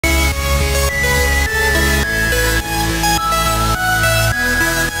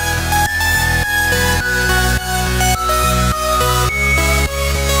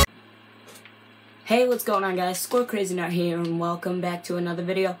Hey, what's going on, guys? Score Crazy Nut here, and welcome back to another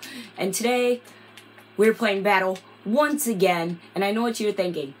video. And today, we're playing Battle once again, and I know what you're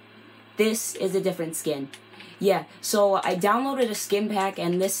thinking. This is a different skin. Yeah, so I downloaded a skin pack,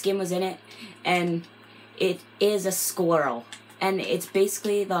 and this skin was in it, and it is a squirrel. And it's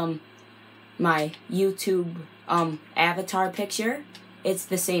basically my YouTube avatar picture. It's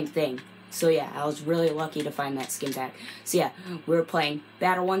the same thing. So yeah, I was really lucky to find that skin pack. So yeah, we're playing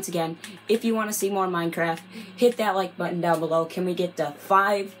Battle once again. If you want to see more Minecraft, hit that like button down below. Can we get to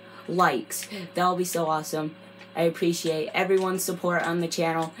 5 likes? That'll be so awesome. I appreciate everyone's support on the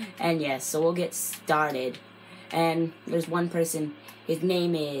channel. And yes, so we'll get started. And there's one person, his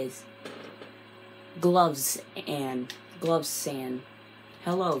name is Gloves San.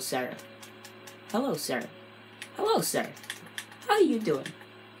 Hello, sir. Hello, sir. Hello, sir. How are you doing?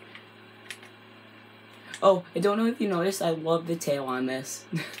 Oh, I don't know if you noticed, I love the tail on this.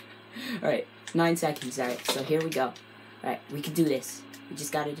 Alright, 9 seconds. Alright, so here we go. Alright, we can do this. We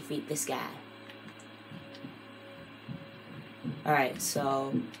just gotta defeat this guy. Alright,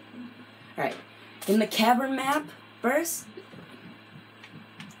 so... Alright, in the cavern map, first...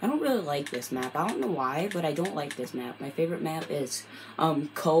 I don't really like this map. I don't know why, but I don't like this map. My favorite map is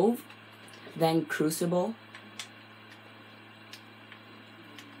Cove, then Crucible.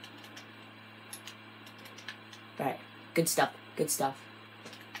 Alright, good stuff, good stuff.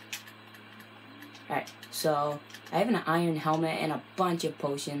 Alright, so I have an iron helmet and a bunch of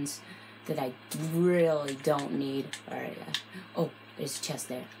potions that I really don't need. Alright, oh, there's a chest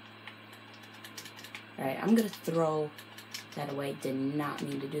there. Alright, I'm gonna throw that away. Did not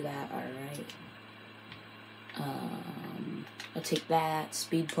mean to do that. Alright. I'll take that,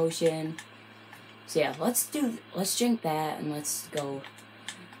 speed potion. So yeah, let's drink that and let's go.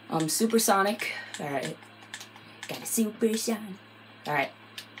 Supersonic. Alright. Got a super shine. Alright.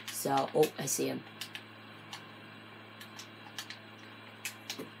 So, oh, I see him.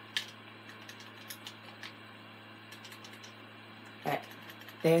 Alright.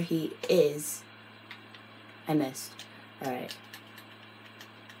 There he is. I missed. Alright.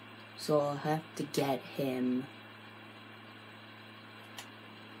 So I'll have to get him.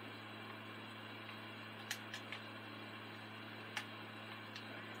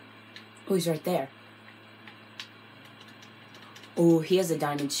 Oh, he's right there. Oh, he has a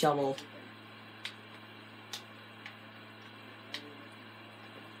diamond shovel.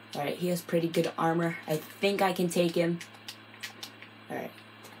 Alright, he has pretty good armor. I think I can take him. Alright.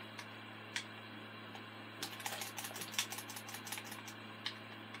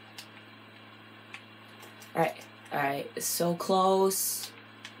 Alright, alright, so close.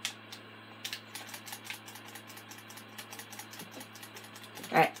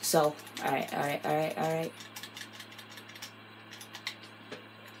 Alright, so, alright.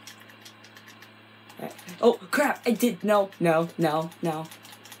 Oh, crap, I did, no. Alright,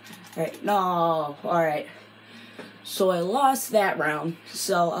 no, alright. So I lost that round,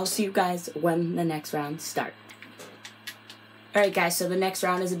 so I'll see you guys when the next round starts. Alright guys, so the next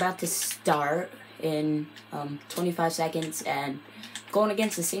round is about to start in 25 seconds, and going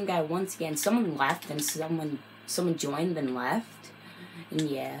against the same guy once again. Someone left, and someone joined, then left, and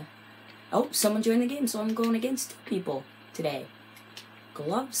yeah. Oh, someone joined the game, so I'm going against 2 people today.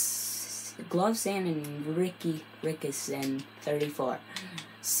 Gloves San and Rickison 34.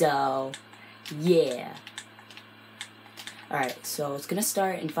 So, yeah. Alright, so it's gonna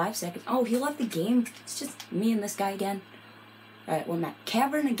start in 5 seconds. Oh, he left the game. It's just me and this guy again. Alright, what map?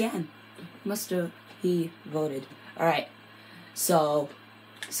 Cavern again. He voted. Alright, so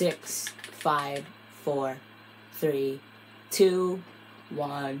 6, 5, 4, 3, 2,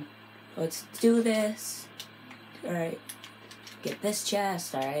 1. Let's do this. Alright. Get this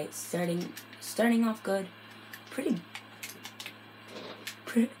chest, alright. Starting off good.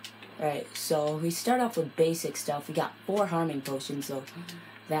 Alright, so we start off with basic stuff. We got 4 harming potions, so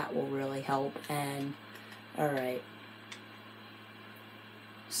that will really help. And alright.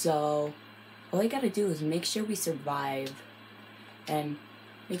 So all you gotta do is make sure we survive and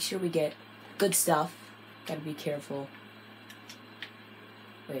make sure we get good stuff. Gotta be careful.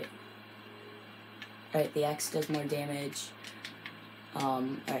 Wait. Alright, the axe does more damage.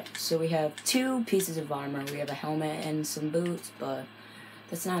 Alright, so we have 2 pieces of armor. We have a helmet and some boots, but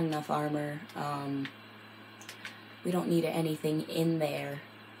that's not enough armor. We don't need anything in there.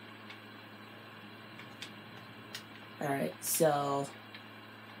 Alright, so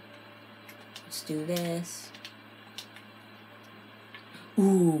let's do this.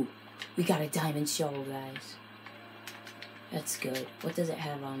 Ooh, we got a diamond shovel, guys. That's good. What does it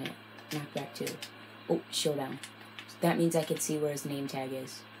have on it? Knockback 2. Oh, showdown. That means I can see where his name tag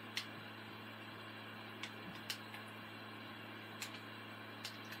is.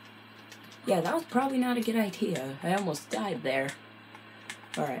 Yeah, that was probably not a good idea. I almost died there.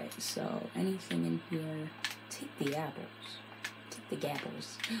 Alright, so anything in here? Take the apples. Take the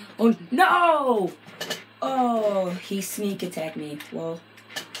gapples. Oh, no! Oh, he sneak attacked me. Well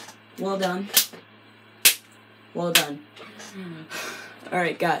done. Well done.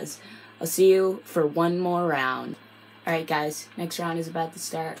 Alright, guys. I'll see you for one more round. Alright, guys. Next round is about to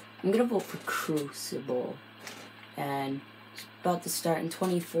start. I'm gonna vote for Crucible. And it's about to start in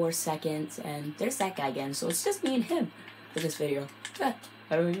 24 seconds. And there's that guy again. So it's just me and him for this video. I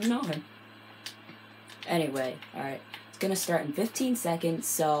don't even know him. Anyway, alright. It's gonna start in 15 seconds.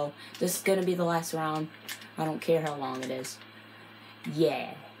 So this is gonna be the last round. I don't care how long it is.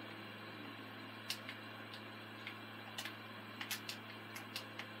 Yeah.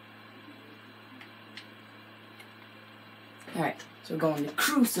 Alright, so we're going to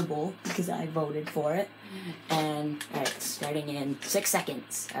Crucible because I voted for it. And, alright, starting in 6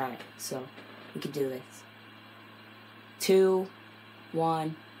 seconds. Alright, so we can do this. 2,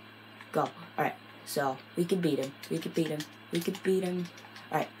 1, go. Alright, so we can beat him. We can beat him. We can beat him.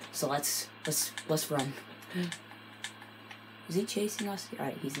 Alright, so let's run. Is he chasing us?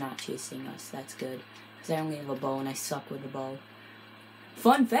 Alright, he's not chasing us. That's good. Because I only have a bow and I suck with a bow.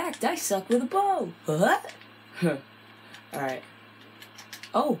 Fun fact, I suck with a bow. What? Alright.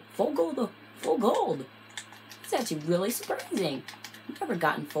 Oh, full gold. Full gold. It's actually really surprising. I've never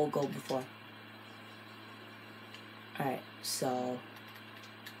gotten full gold before. Alright, so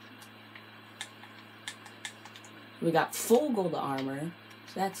we got full gold armor.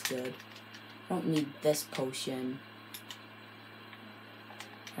 So that's good. I don't need this potion.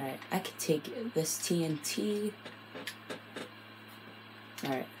 Alright, I could take this TNT.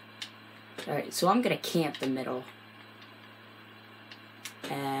 Alright. Alright, so I'm gonna camp the middle.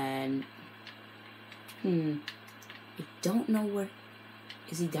 And I don't know where.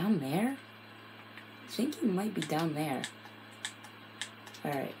 Is he down there? I think he might be down there.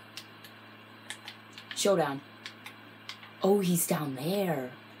 Alright. Showdown. Oh, he's down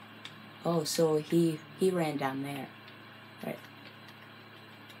there. Oh, so he ran down there. Right.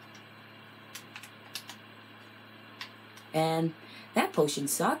 And that potion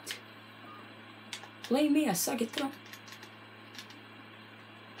sucked. Blame me, I suck it too.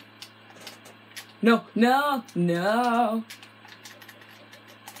 No, no, no.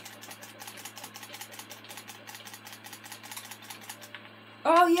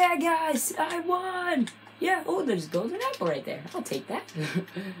 Oh yeah, guys, I won. Yeah, oh, there's a golden apple right there. I'll take that.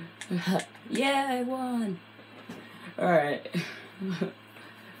 Yeah, I won. Alright.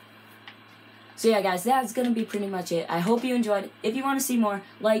 So yeah, guys, that's gonna be pretty much it. I hope you enjoyed. If you want to see more,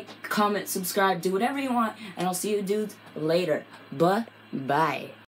 like, comment, subscribe, do whatever you want, and I'll see you dudes later. Bye.